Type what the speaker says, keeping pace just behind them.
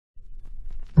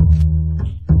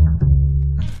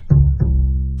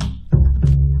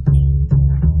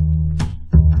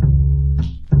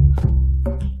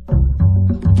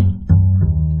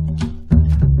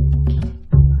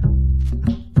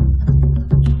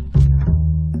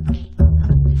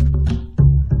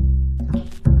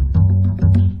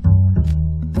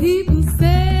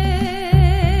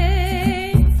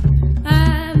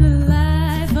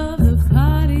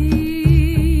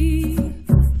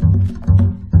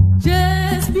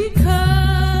Just because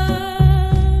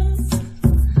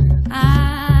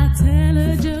I tell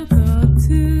a joke or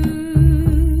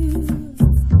two,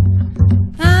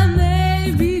 I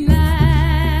may be laughing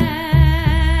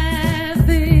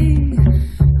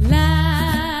loud,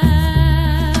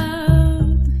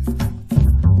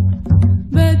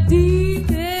 but deep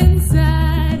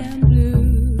inside I'm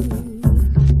blue.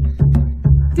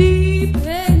 Deep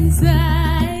inside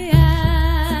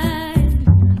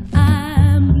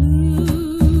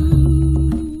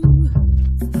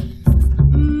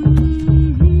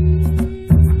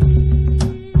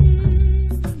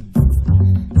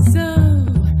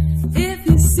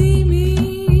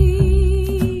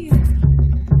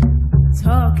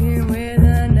talking with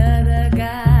another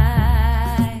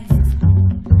guy,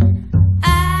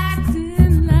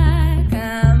 acting like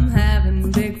I'm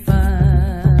having big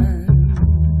fun.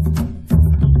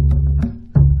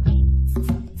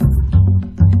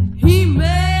 He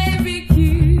may be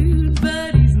cute,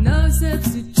 but he's no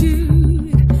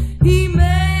substitute. He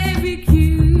may be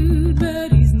cute,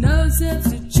 but he's no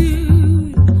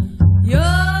substitute.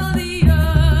 You're the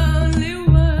only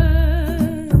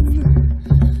one.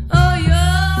 Oh,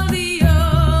 you're the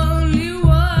only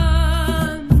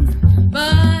one.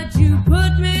 But you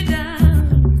put me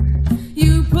down.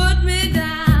 You put me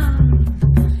down.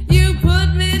 You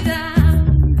put me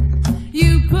down.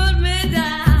 You put me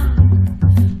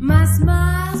down. My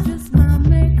smile's just my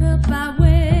makeup I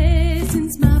wear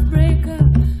since my breakup.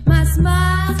 My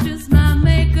smile's just my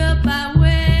makeup I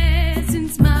wear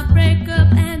since my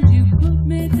breakup. And you put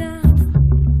me down.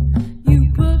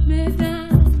 You put me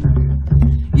down.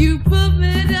 You put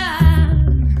me